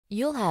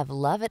You'll have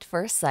love at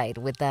first sight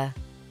with the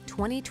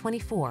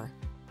 2024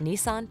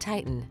 Nissan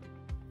Titan.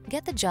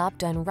 Get the job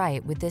done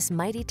right with this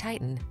mighty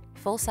Titan.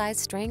 Full-size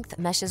strength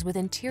meshes with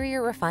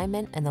interior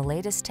refinement and the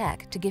latest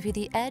tech to give you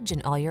the edge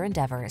in all your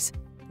endeavors.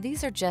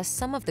 These are just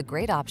some of the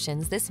great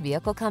options this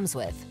vehicle comes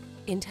with: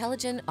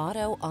 intelligent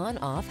auto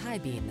on-off high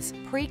beams,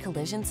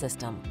 pre-collision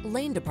system,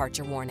 lane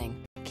departure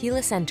warning,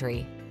 keyless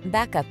entry,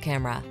 backup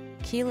camera,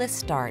 keyless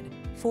start,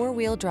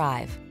 four-wheel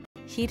drive,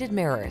 heated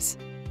mirrors,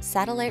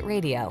 satellite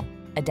radio,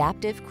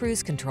 adaptive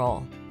cruise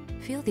control.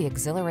 Feel the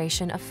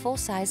exhilaration of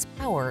full-size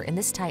power in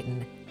this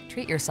Titan.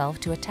 Treat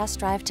yourself to a test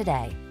drive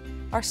today.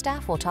 Our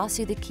staff will toss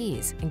you the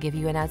keys and give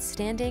you an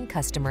outstanding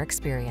customer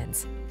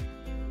experience.